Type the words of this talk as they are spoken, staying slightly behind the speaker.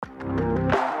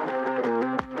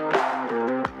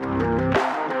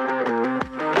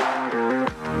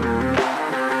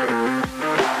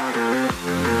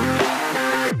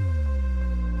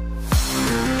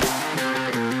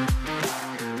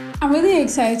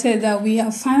excited that we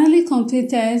have finally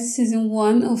completed season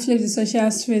 1 of Flip the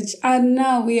Social Switch, and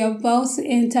now we are about to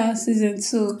enter season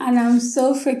 2. And I'm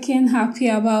so freaking happy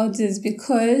about this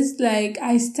because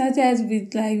I started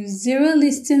with 0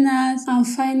 listeners, and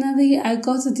finally I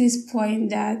got to this point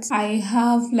that I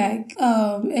have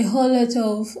a whole lot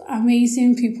of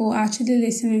amazing people actually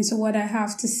listening to what I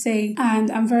have to say, and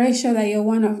I'm very sure that you're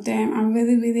one of them. I'm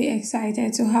really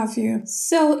excited to have you.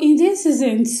 So in this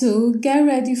season 2, get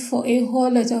ready for a whole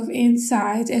lot of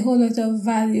insight, a whole lot of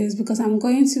values, because I'm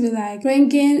going to be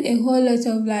bringing a whole lot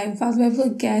of valuable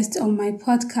guests on my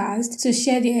podcast to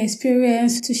share their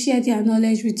experience, to share their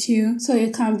knowledge with you, so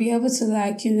you can be able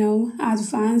to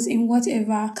advance in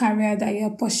whatever career that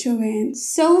you're pursuing.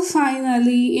 So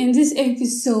finally, in this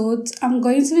episode, I'm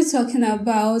going to be talking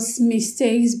about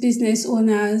mistakes business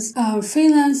owners,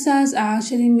 freelancers are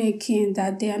actually making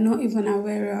that they are not even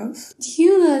aware of. Do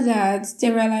you know that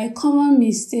there are common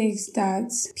mistakes that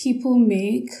people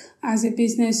make as a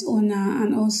business owner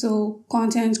and also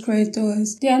content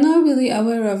creators? They are not really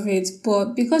aware of it,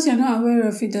 but because you're not aware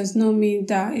of it does not mean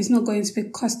that it's not going to be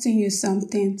costing you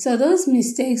something. So those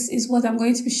mistakes is what I'm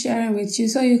going to be sharing with you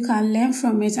so you can learn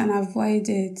from it and avoid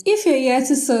it. If you're yet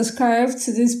to subscribe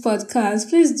to this podcast,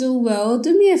 please do well.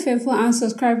 Do me a favor and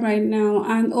subscribe right now,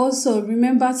 and also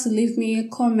remember to leave me a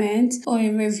comment or a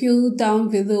review down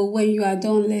below when you are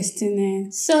done listening.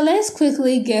 So let's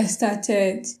quickly get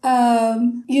started.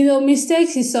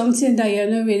 Mistakes is something that you're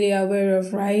not really aware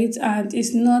of, right? And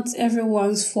it's not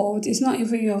everyone's fault. It's not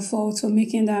even your fault for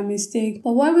making that mistake.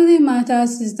 But what really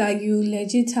matters is that you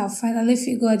legit have finally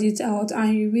figured it out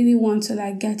and you really want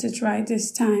to get it right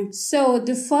this time. So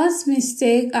the first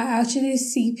mistake I actually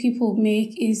see people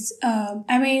make is,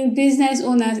 business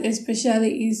owners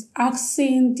especially, is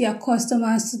asking their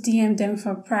customers to DM them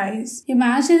for price. You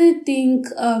might actually think,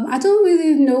 I don't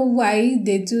really know why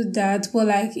they do that, but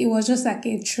it was just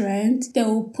a trend. They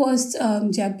will post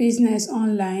their business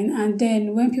online, and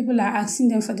then when people are asking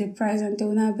them for the price, and they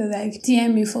will not be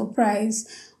DM me for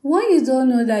price. What you don't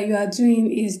know that you are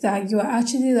doing is that you are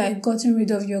actually getting rid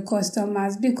of your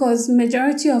customers, because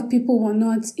majority of people will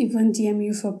not even DM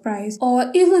you for price,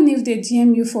 or even if they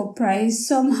DM you for price,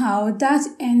 somehow that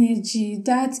energy,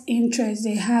 that interest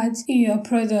they had in your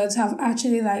product have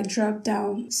actually dropped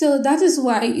down. So that is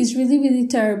why it's really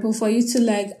terrible for you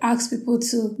to ask people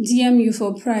to DM you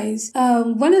for price.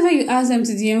 Whenever you ask them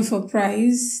to DM for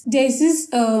price, there's this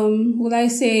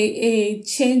a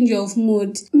change of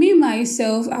mood. Me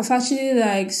myself, I've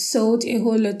actually sold a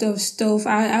whole lot of stuff.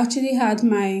 I actually had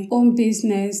my own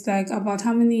business about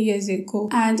how many years ago,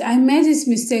 and I made this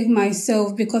mistake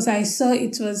myself because I saw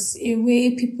it was a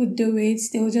way people do it.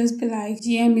 They will just be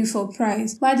DM me for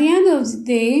price. But at the end of the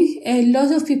day, a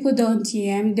lot of people don't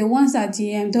DM. The ones that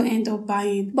DM don't end up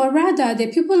buying, but rather the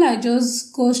people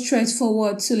just go straight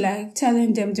forward to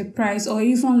telling them the price, or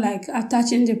even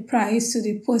attaching the price to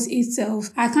the post itself.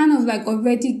 I kind of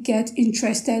already get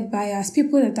interested buyers,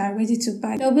 people that are ready to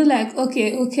buy. They'll be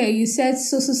okay, you said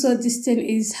so this thing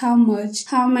is how much?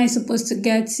 How am I supposed to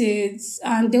get it?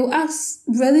 And they'll ask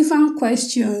relevant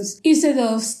questions instead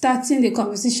of starting the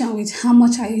conversation with how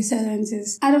much are you selling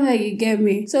this? I don't know if you get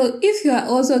me. So if you are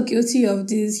also guilty of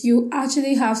this, you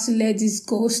actually have to let this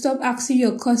go. Stop asking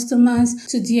your customers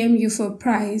to DM you for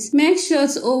price. Make sure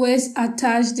to always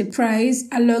attach the price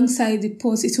alongside the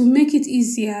post. It will make it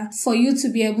easier for you to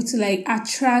be able to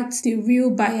attract the real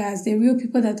buyers, the real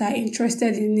people that are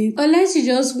interested in it. Unless you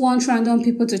just want random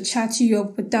people to chat you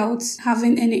up without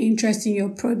having any interest in your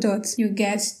product,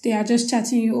 they are just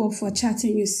chatting you up for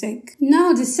chatting you sake.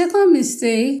 Now the second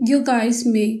mistake you guys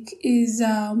make is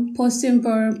posting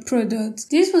boring products.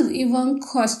 This will even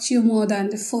cost you more than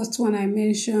the first one I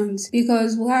mentioned,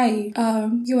 because why?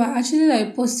 You are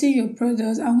actually posting your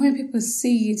products, and when people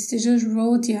see it, they just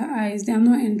roll their eyes. They are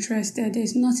not interested.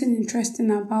 There's nothing interesting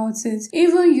about it.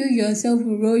 Even you yourself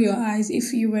will roll your eyes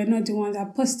if you were not the one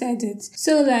that posted it.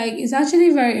 So it's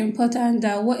actually very important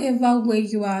that whatever way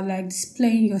you are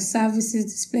displaying your services,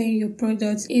 displaying your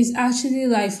products, is actually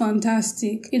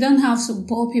fantastic. You don't have to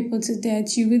bore people to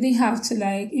death. You really have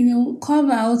to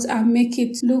come out and make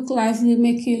it look lively,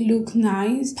 make it look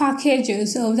nice. Package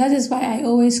yourself. That is why I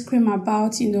always scream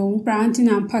about branding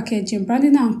and packaging.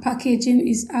 Branding and packaging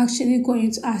is actually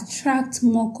going to attract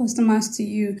more customers to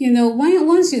you.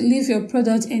 Once you leave your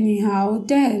product anyhow,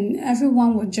 then everyone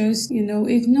everyone would just,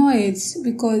 ignore it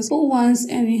because who wants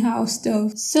anyhow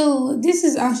stuff? So this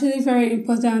is actually very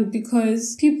important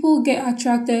because people get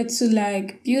attracted to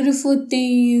like beautiful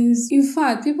things. In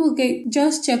fact,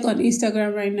 just check on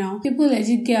Instagram right now. People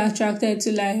legit get attracted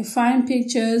to like fine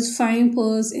pictures, fine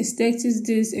posts, aesthetics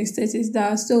this, aesthetics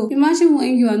that. So imagine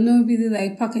when you are not really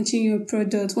like packaging your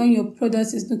product, when your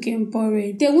product is looking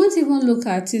boring. They won't even look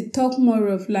at it, talk more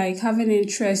of like having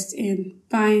interest in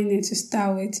buying it to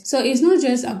start with. So it's not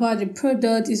just about the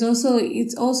product, it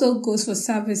also goes for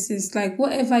services. Like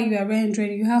whatever you are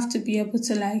rendering, you have to be able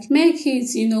to like make it,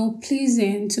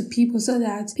 pleasing to people so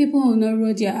that people will not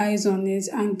roll their eyes on it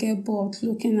and get bored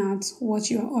looking at what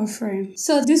you're offering.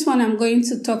 So this one I'm going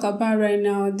to talk about right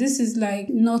now, this is like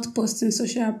not posting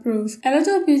social proof. A lot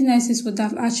of businesses would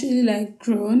have actually like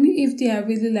grown if they are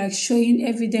really like showing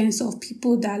evidence of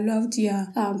people that love their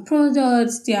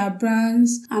products, their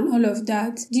brands and all of that.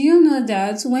 Do you know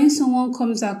that when someone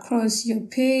comes across your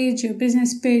page, your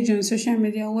business page on social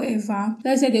media or whatever,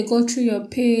 let's say they go through your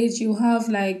page, you have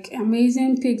like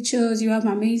amazing pictures, you have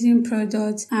amazing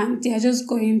products, and they are just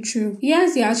going through.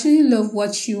 Yes, they actually love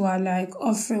what you are like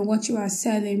offering, what you are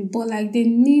selling, but like they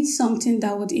need something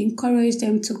that would encourage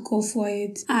them to go for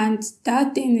it. And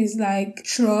that thing is like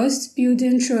trust,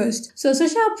 building trust. So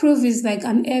social proof is like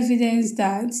an evidence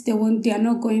that they are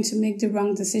not going to make the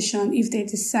wrong decision if they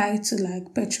decide to like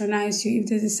patronize you, if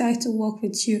they decide to work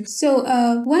with you. So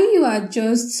when you are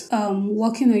just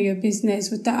working on your business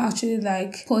without actually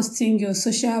like posting your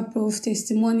social proof,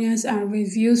 testimonials and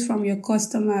reviews from your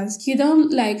customers, you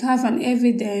don't like have an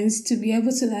evidence to be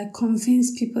able to like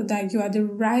convince people that you are the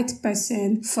right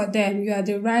person for them, you are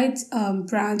the right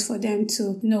brand for them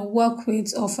to work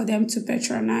with or for them to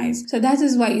patronize. So that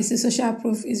is why you see social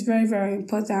proof is very, very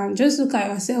important. Just look at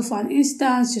yourself, for an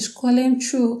instance, you're scrolling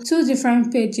through 2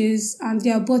 different pages and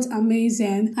they are both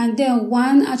amazing, and then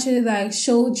one actually like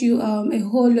showed you a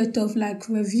whole lot of like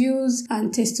reviews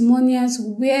and testimonials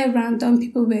where random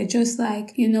people were just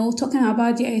like talking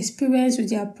about their experience with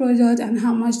their product and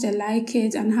how much they like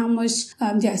it and how much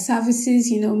their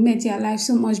services made their life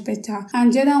so much better.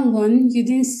 And the other one, you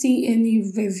didn't see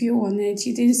any review on it,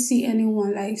 you didn't see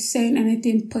anyone like saying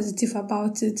anything positive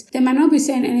about it. They might not be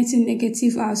saying anything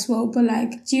negative as well, but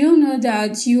like, do you know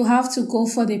that you have to go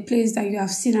for the place that you have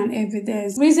seen an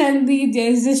evidence? Recently,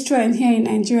 there is this trend here in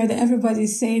Nigeria that everybody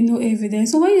is saying no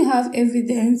evidence. So when you have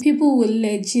evidence, people will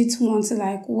legit want to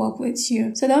like work with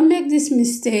you. So don't make this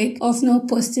mistake of not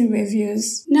posting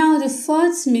reviews. Now, the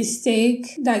fourth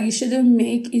mistake that you shouldn't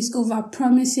make is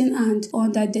over-promising and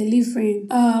under-delivering.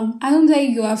 I don't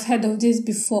think you have heard of this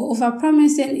before.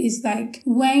 Over-promising is like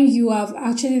when you have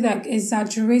actually like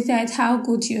exaggerated how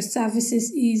good your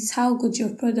services is, how good your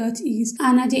product is,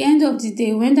 and at the end of the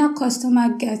day, when that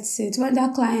customer gets it, when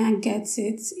that client gets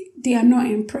it, they are not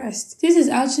impressed. This is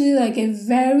actually like a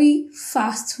very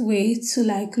fast way to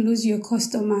like lose your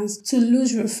customers, to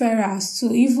lose referrals,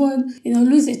 to even,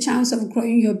 lose a chance of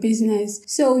growing your business.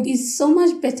 So it's so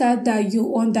much better that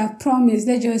you under-promise.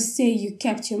 Let's just say you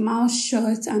kept your mouth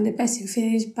shut and the person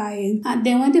finished buying. And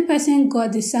then when the person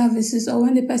got the services or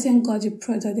when the person got the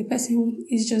product, the person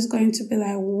is just going to be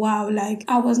like, wow, like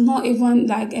I was not even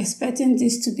like expecting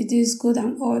this to be this good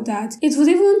and all that. It would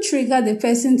even trigger the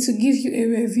person to give you a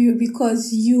review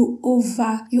because you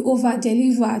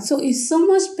over-delivered. So it's so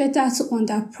much better to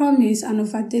under-promise and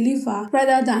over-deliver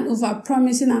rather than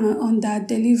over-promising and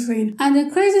under-delivering. And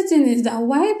the crazy thing is that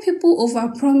why people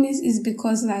over-promise is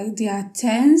because like they are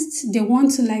tensed. They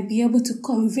want to like be able to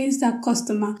convince that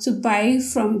customer to buy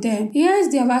from them. Yes,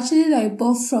 they have actually like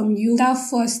bought from you that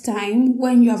first time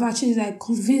when you have actually like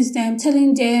convinced them,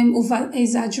 telling them,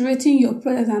 over-exaggerating your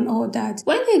product and all that.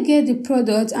 When they get the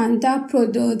product and that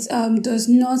product does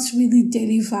not really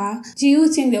deliver, do you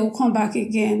think they will come back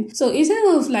again? So instead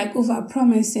of like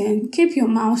over-promising, keep your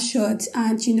mouth shut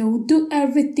and do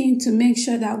everything to make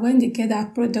sure that when they get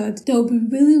that product, they'll be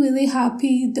really, really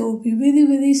happy. They'll be really,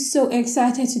 really so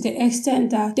excited to the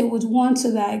extent that they would want to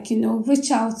like,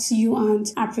 reach out to you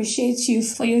and appreciate you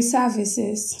for your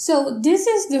services. So this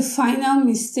is the final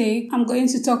mistake I'm going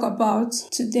to talk about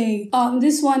today.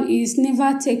 This one is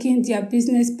never taking their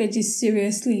business pages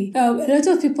seriously. A lot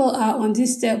of people are on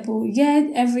this step, yet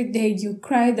every day you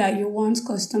cry that you want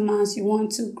customers, you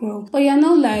want to grow, but you're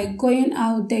not like going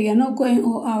out there, you're not going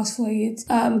all out for it.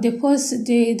 They post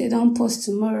today, they don't post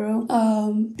tomorrow.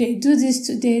 They do this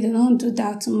today, they don't do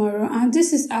that tomorrow. And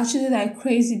this is actually like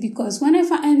crazy because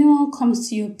whenever anyone comes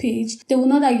to your page, they will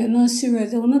know that you're not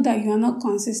serious, they will know that you are not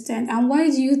consistent. And why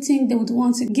do you think they would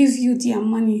want to give you their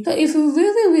money? So if you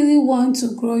really, really want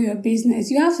to grow your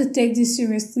business, you have to take this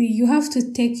seriously. You have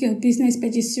to take your business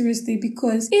pages seriously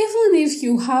because because even if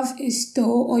you have a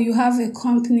store or you have a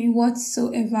company,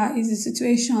 whatsoever is the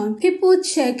situation, people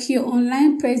check your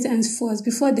online presence first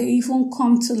before they even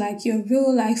come to like your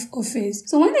real life office.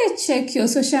 So when they check your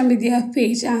social media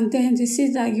page and then they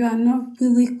see that you are not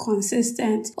really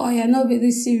consistent or you're not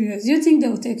really serious, you think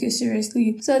they'll take you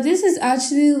seriously. So this is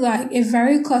actually like a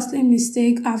very costly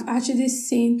mistake I've actually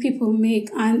seen people make,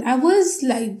 and I was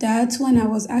like that when I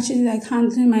was actually like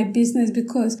handling my business,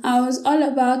 because I was all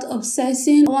about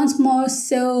obsessing. I want more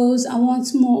sales, I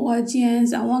want more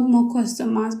audience, I want more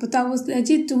customers, but I was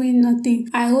legit doing nothing.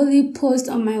 I only post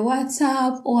on my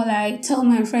WhatsApp or like tell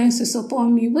my friends to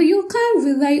support me, but you can't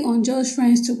rely on just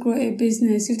friends to grow a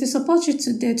business. If they support you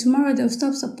today, tomorrow they'll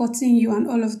stop supporting you and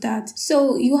all of that.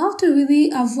 So you have to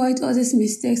really avoid all these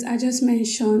mistakes I just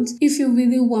mentioned if you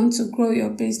really want to grow your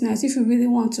business, if you really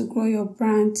want to grow your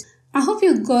brand. I hope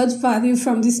you got value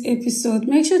from this episode.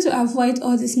 Make sure to avoid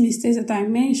all these mistakes that I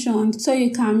mentioned so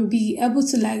you can be able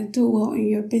to like do well in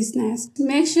your business.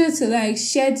 Make sure to like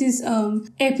share this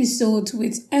episode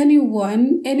with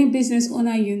anyone, any business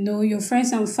owner you know, your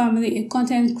friends and family, a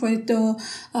content creator,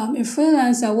 a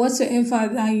freelancer,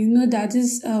 whatsoever that you know that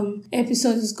this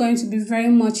episode is going to be very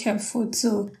much helpful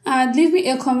to. And leave me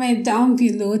a comment down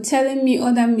below telling me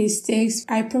other mistakes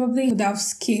I probably would have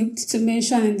skipped to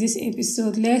mention in this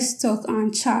episode. Let's talk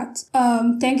and chat.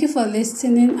 Thank you for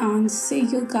listening, and see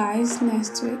you guys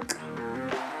next week.